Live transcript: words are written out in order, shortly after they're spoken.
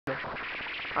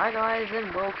Hi guys,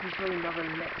 and welcome to another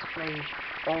Let's Play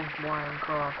of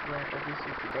Minecraft, where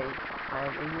obviously today I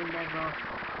am in the Nether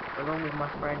along with my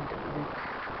friend Luke.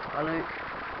 Hi Luke.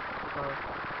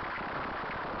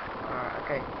 Alright,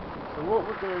 okay. So what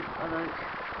we're gonna Luke.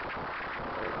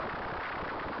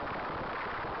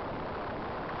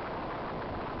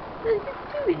 What are you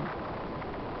doing?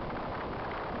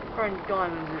 Throwing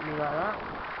diamonds at me like that.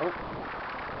 Oh.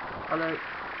 Hello.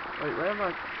 Wait, where am I?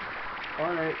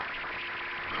 Hello.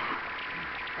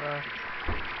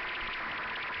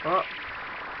 Oh.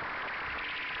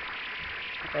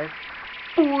 Okay.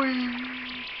 Oi.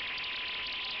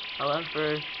 I went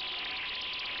through.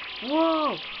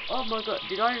 Whoa! Oh my god,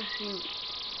 did I just see...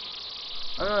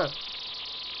 I don't know.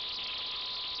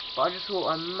 But I just saw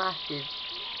a massive...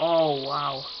 Oh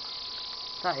wow.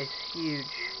 That is huge.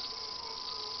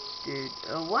 Dude,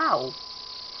 wow.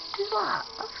 What is that?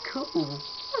 That's cool.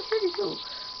 That's really cool.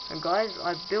 And guys,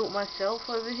 I built myself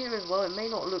over here as well. It may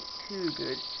not look too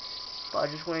good, but I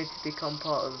just wanted to become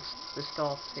part of the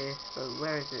staff here. So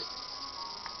where is it?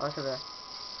 Oh, it's over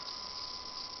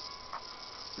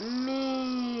there.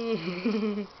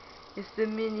 Me. It's the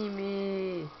mini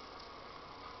me.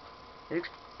 It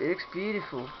looks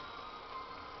beautiful.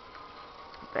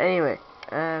 But anyway,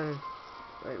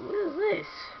 wait, what is this?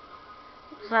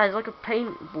 What's that? It's like a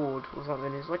paint board or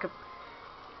something. It's like a...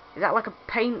 Is that like a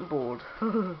paint board?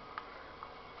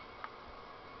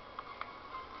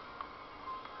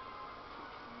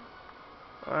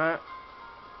 Alright.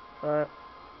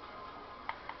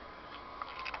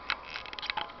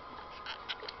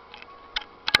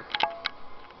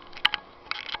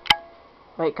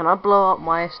 Wait, can I blow up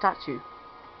my statue?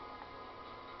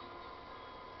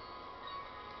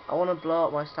 I want to blow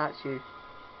up my statue.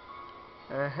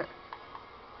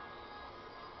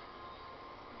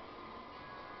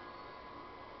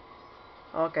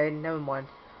 Okay, never mind.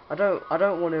 I don't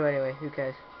want to anyway. Who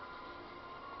cares?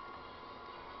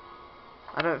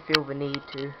 I don't feel the need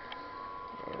to.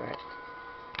 Right.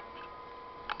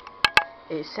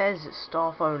 It says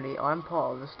staff only. I'm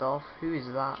part of the staff. Who is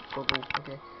that? Goggle.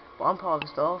 Okay. But I'm part of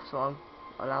the staff, so I'm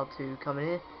allowed to come in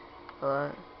here.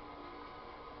 But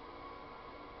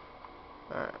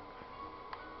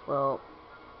well.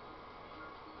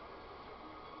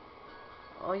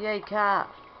 Oh yay, cat.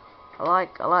 I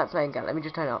like playing cat. Let me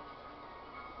just turn it up.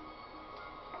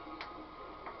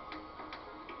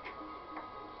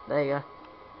 There you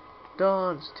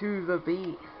go. Dance to the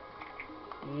beat.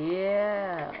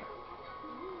 Yeah.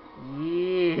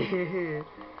 Yeah.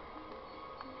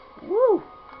 Woo.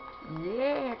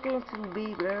 Yeah, dance to the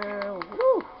beat, girl.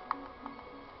 Woo.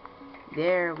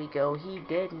 There we go. He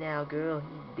dead now, girl.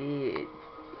 He dead.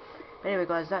 Anyway,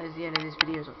 guys, that is the end of this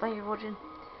video. So thank you for watching.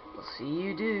 I'll see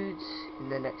you dudes in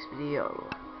the next video.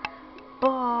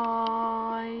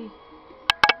 Bye.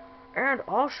 And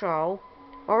also,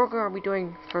 what we're going to be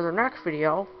doing for the next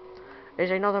video is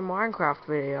another Minecraft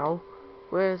video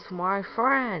with my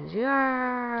friends.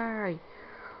 Yay!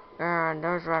 And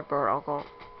there's that bird. I'll go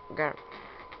get it.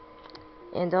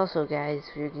 And also, guys,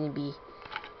 we're going to be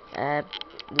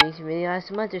doing some really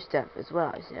awesome other stuff as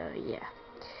well. So yeah.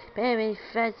 But anyway,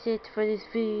 that's it for this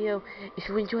video. If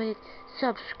you enjoyed it,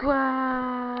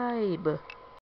 subscribe.